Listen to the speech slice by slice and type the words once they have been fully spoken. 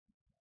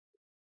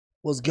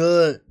What's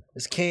good?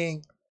 It's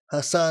King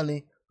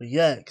Hassanee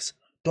Reacts.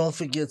 Don't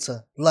forget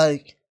to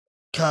like,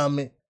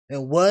 comment,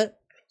 and what?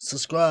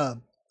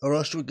 Subscribe, or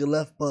else you get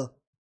left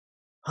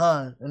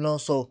behind. And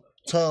also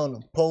turn on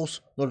the post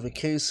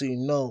notification so you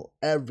know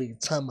every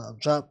time I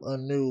drop a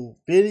new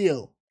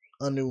video,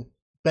 a new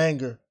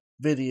banger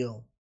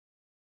video.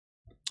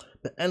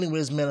 But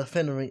anyways, man, I'm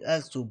finna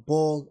react to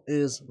Ball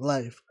is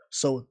Life.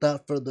 So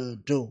without further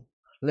ado,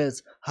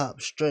 let's hop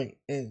straight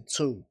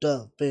into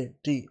the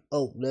video.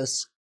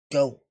 Let's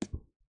go.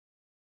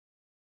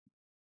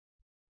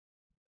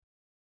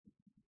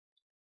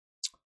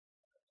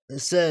 It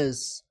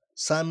says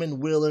Simon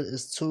Wheeler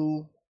is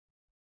too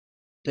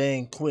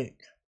dang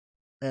quick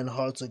and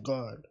hard to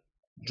guard.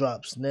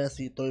 Drops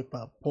nasty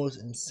 35 points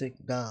and 6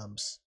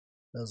 dimes.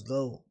 Let's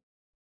go.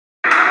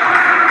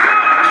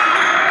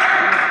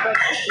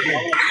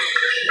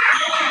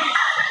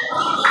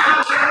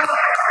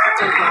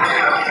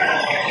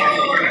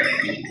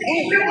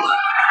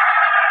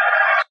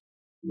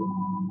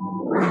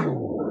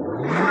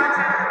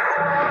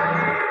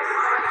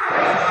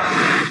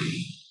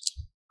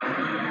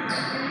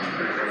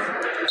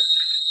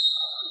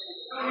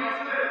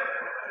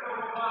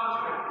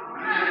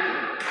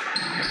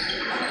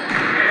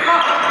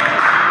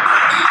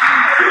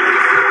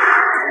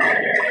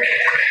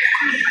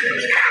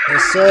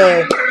 Yes,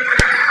 sir.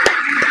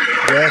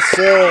 Yes,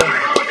 sir.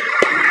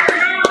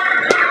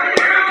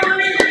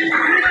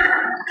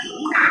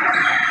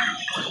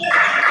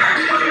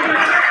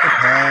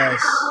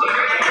 Pass.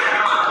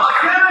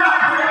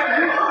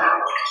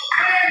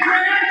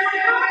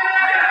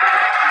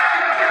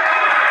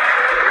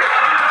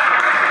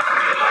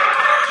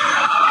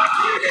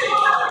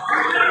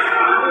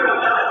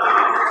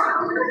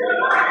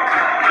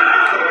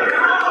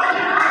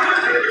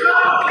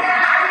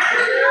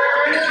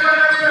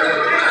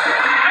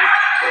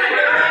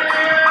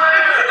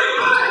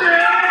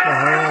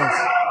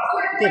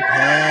 Good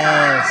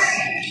pass.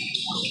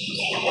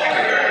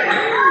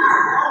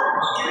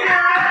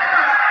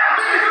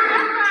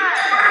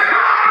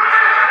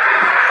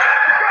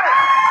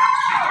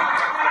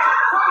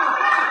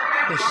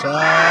 Good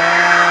shot.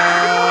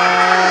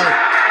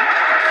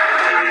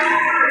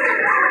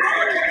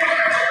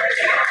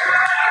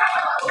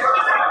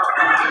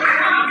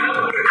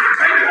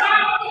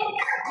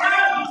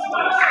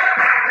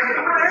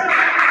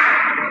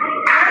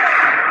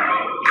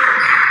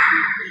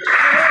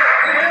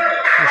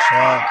 Good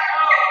shot.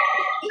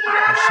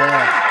 Good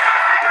shot.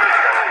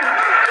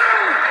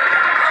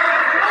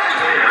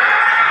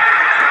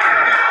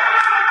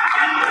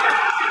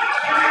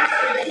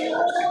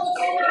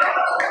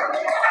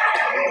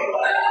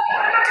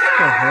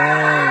 Good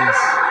hands.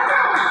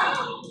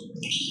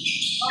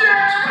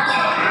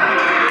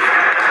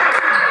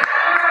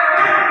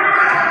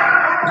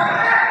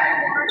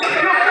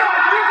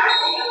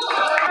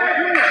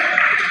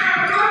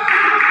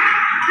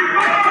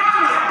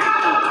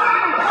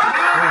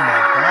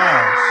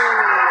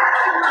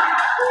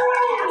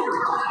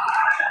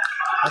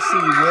 I see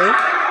you, boy.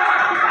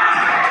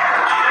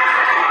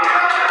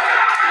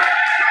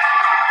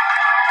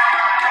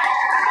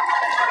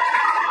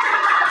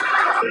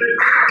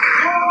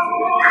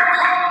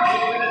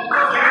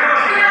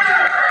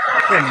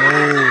 Good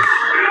move.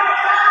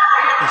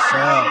 Good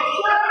shot.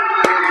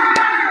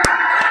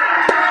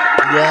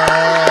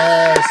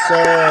 Yes,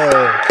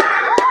 sir.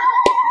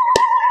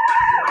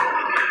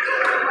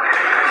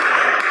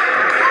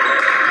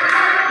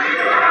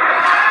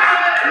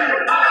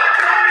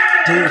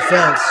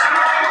 Defense.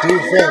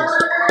 Defense.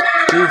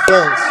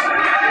 Defense.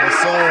 Yes,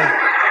 sir.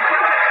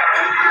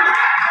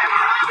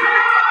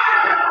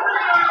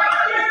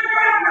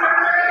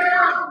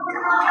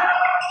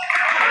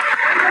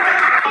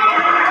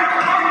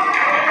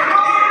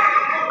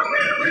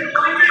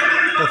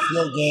 Good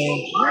flow game.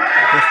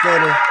 Good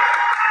footer.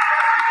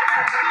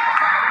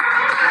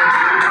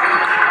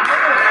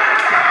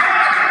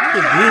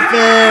 Good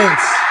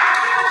defense.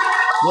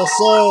 Yes,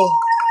 sir.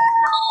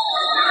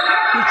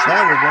 You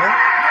travel, bro.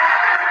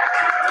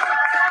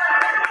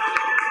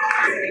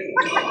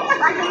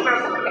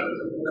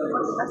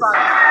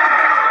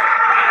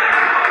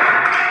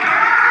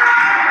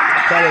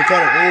 Cut it. Oh,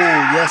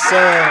 yes,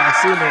 sir. I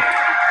seen it.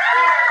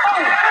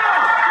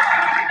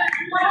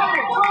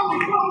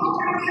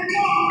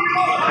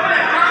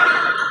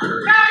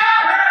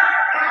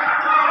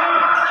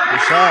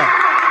 Good shot.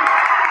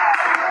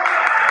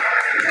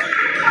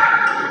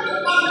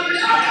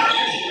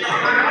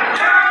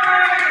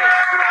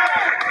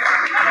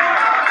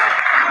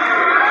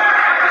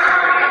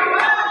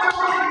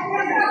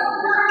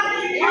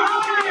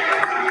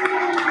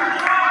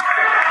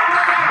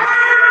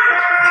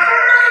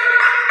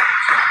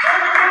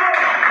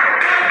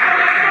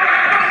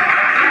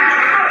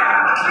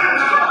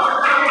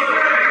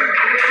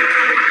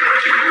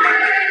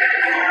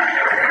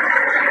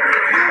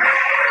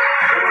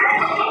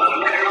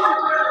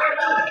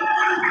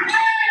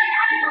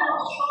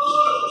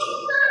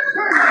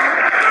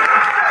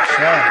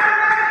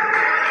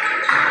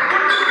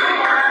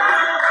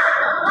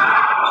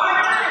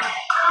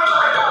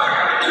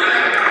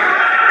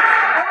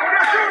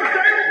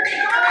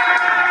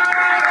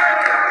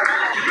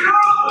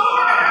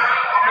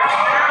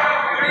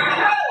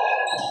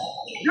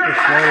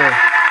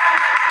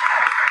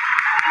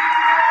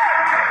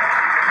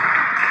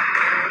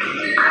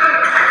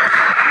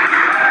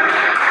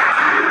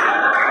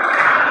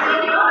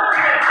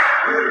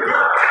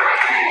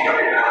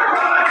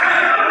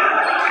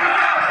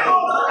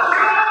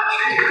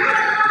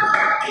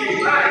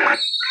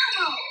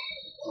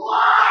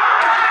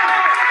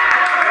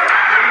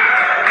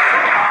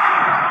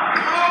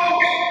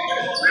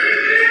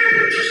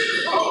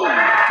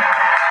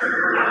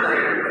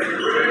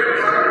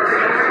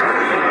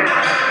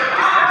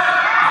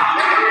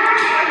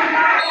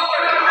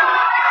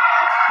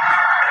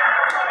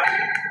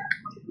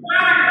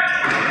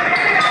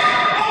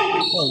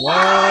 One.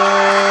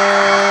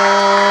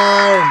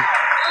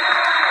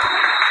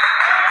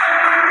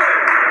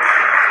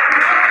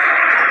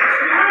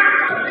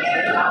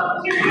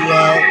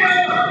 Yeah.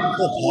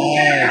 Good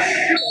pass.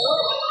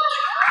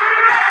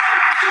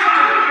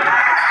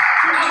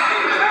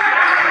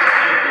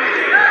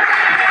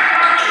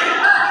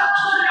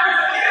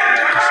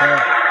 What's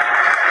up?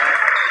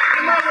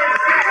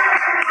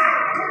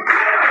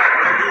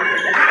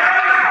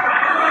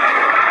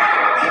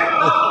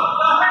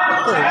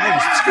 Oh, that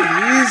was too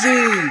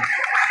easy.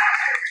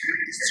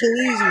 It's too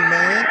easy,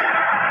 man.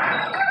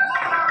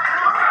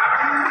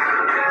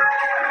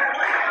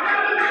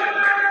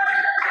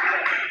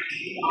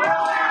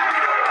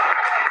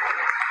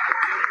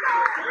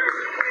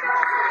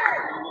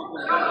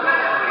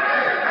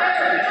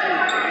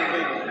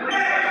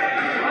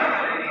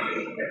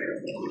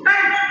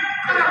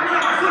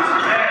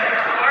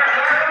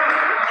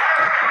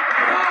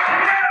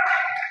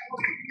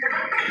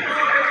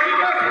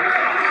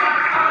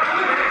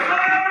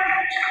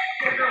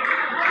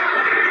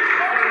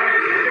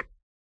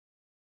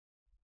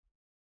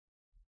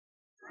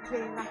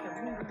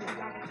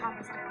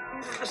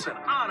 It's an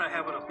honor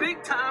having a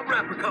big time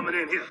rapper coming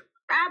in here.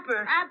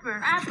 Rapper.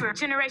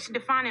 Generation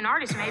defining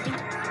artist, maybe.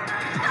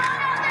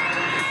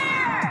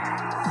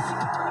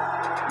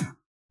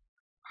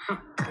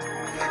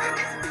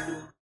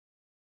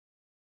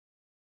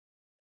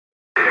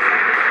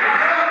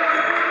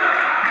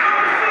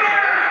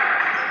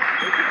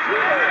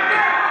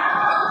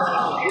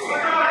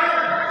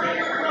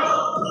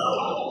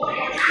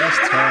 That's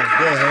time.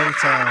 Good hang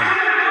time.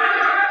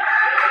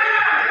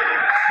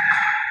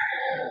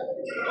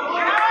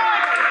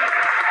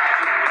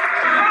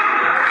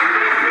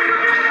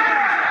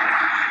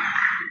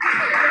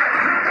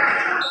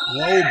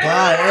 Roll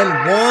by and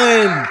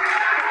one.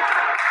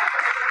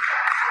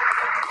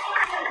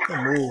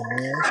 Good move,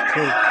 man. It's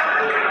quick.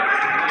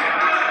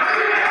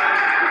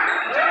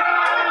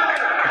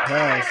 Good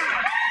pass.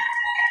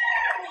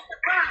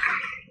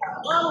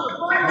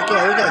 Look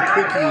how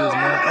quick he is,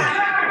 man.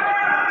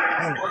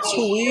 Oh,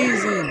 too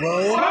easy, bro.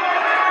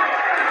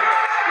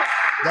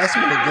 That's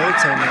what the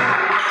go-to, man.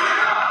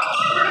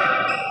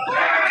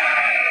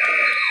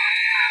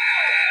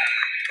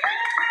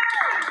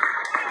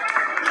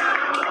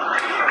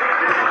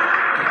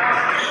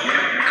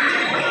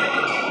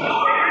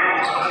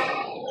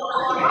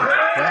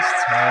 That's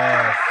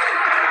tough.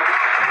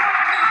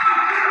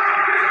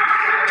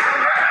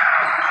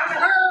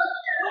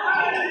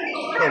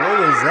 Hey, what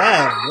was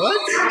that?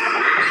 What?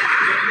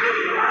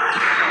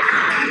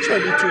 You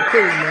trying to be too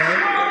pretty, man.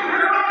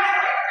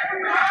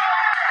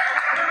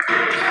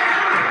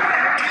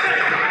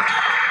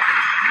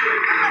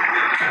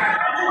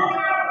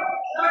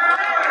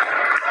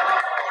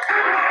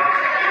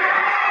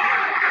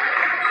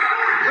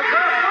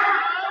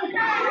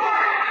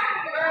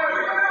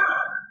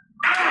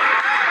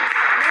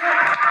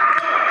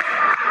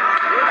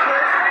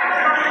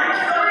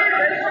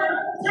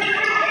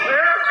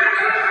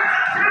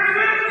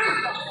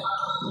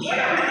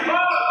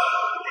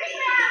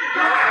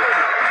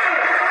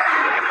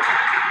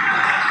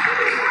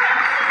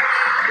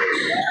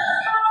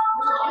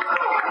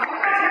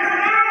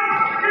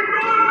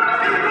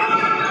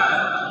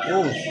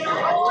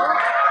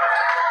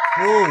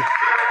 Ooh.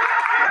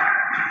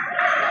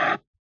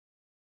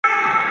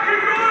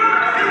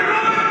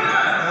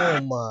 Oh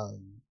my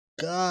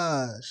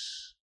gosh.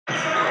 Look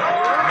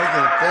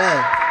at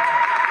that.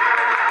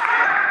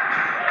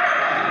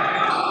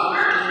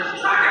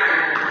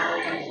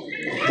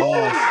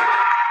 Yes.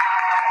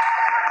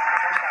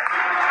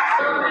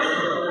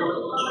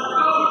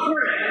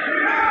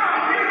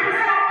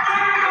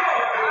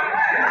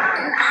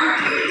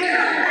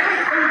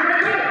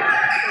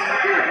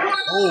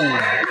 Oh.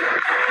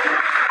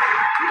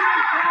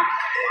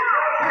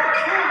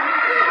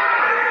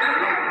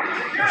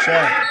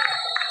 Shot.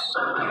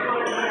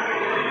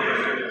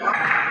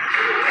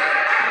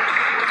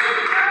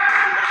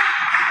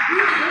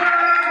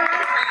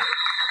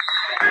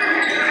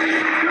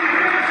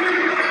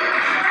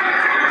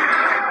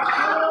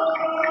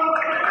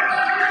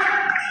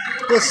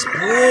 The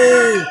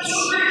splits.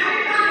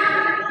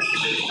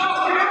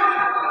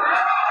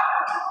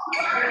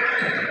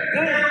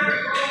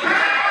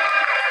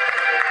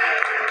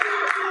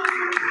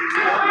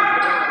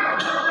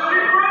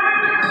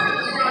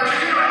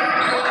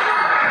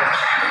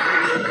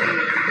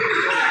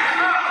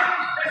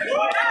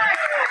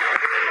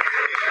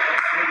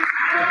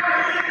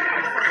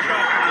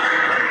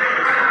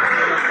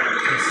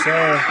 Yes,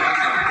 sir.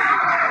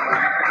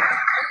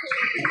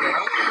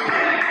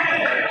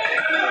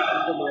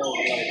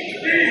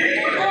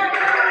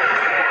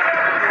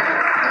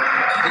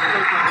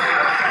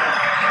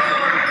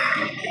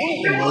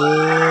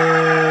 Move.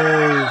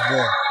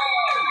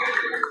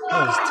 That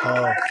was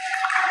tough.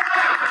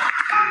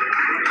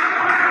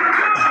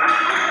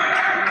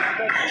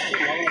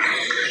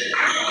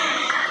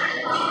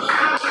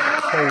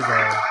 Hold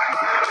on.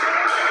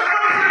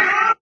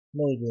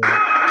 No good.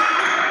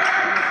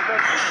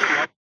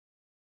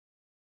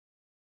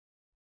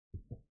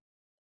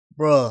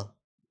 Bruh.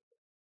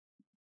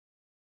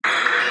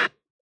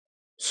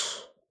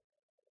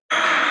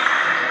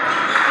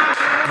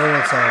 One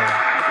more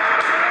time.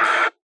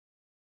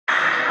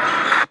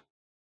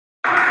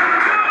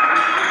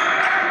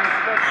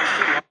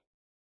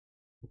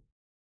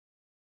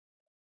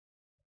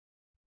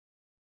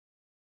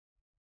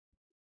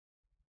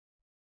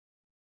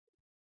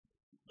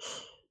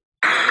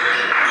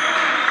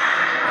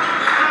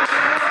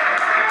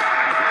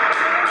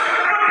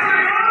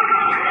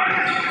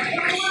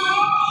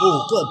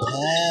 Oh, good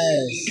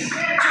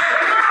pass.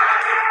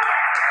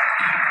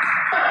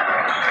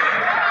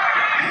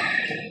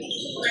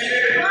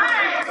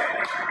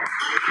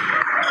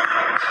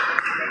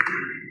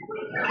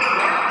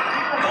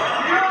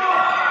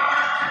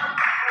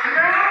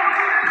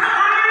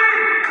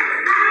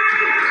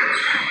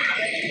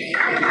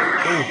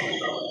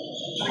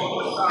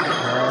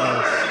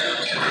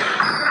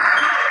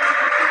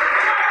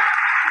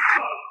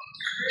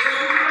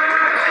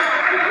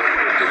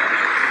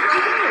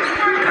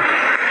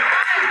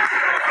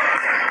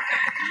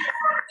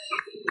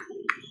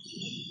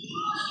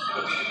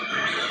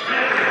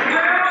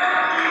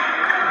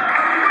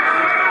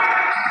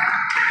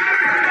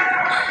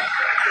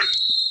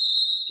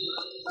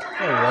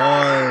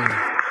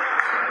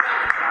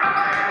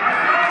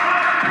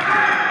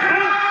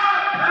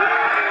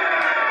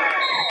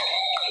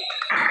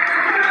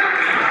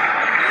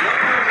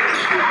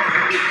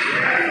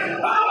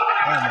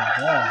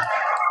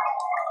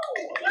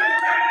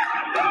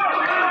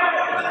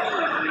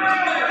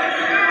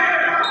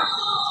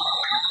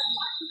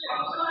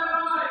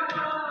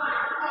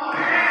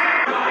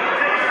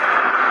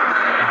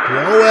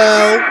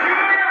 Blowout.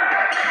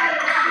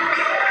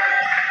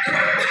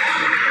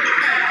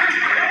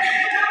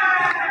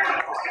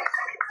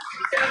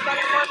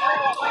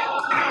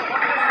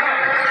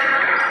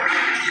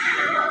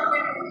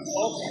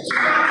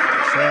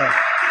 Sure.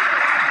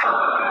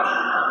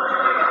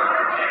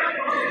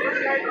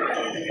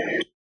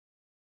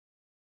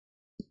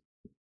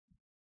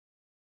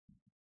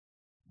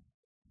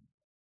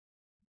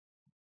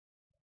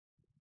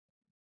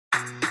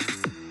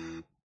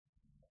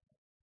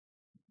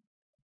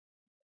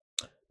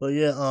 But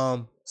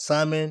yeah,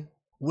 Simon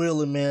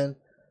Wheeler, man,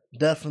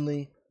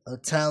 definitely a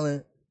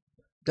talent,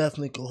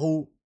 definitely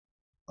Kahoot.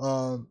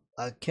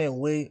 I can't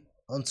wait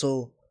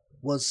until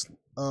what's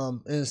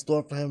in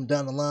store for him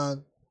down the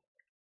line.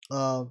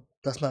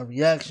 That's my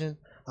reaction.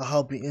 I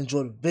hope you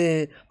enjoyed the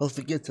vid. Don't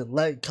forget to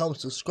like, comment,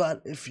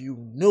 subscribe if you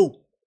new.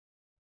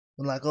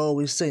 And like I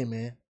always say,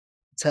 man,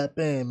 tap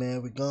in,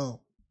 man. We gone.